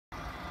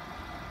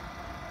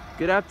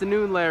Good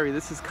afternoon, Larry.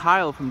 This is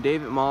Kyle from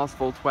David Moss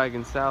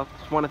Volkswagen South.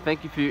 Just want to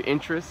thank you for your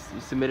interest. You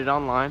submitted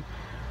online.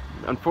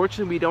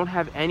 Unfortunately, we don't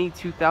have any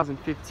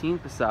 2015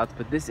 Passats,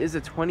 but this is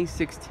a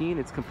 2016.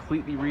 It's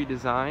completely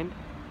redesigned.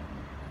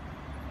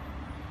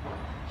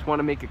 Just want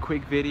to make a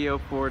quick video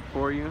for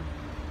you.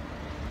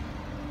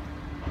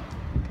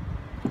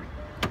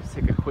 Let's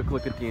take a quick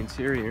look at the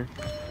interior.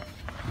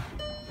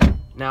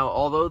 Now,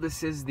 although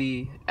this is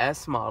the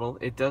S model,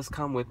 it does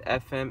come with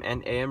FM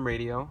and AM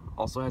radio.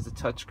 Also has a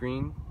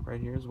touchscreen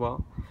right here as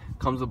well.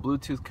 Comes with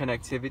Bluetooth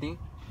connectivity.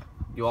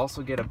 You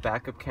also get a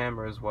backup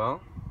camera as well.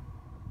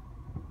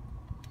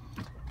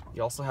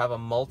 You also have a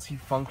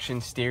multi-function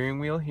steering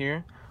wheel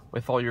here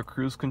with all your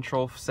cruise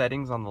control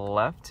settings on the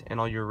left and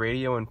all your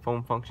radio and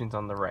phone functions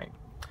on the right.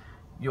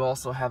 You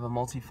also have a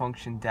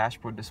multi-function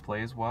dashboard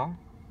display as well.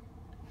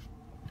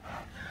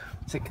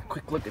 Let's take a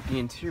quick look at the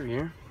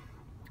interior.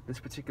 This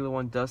particular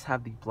one does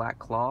have the black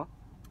cloth.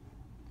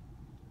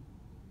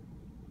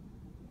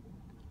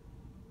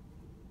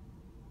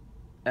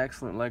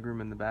 Excellent legroom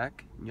in the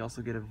back. You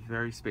also get a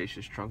very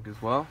spacious trunk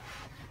as well.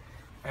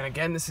 And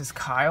again, this is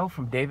Kyle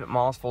from David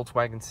Moss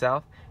Volkswagen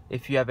South.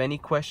 If you have any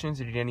questions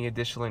or need any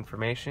additional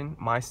information,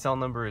 my cell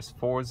number is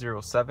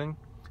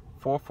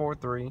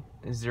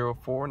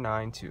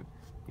 407-443-0492.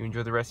 You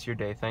enjoy the rest of your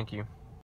day. Thank you.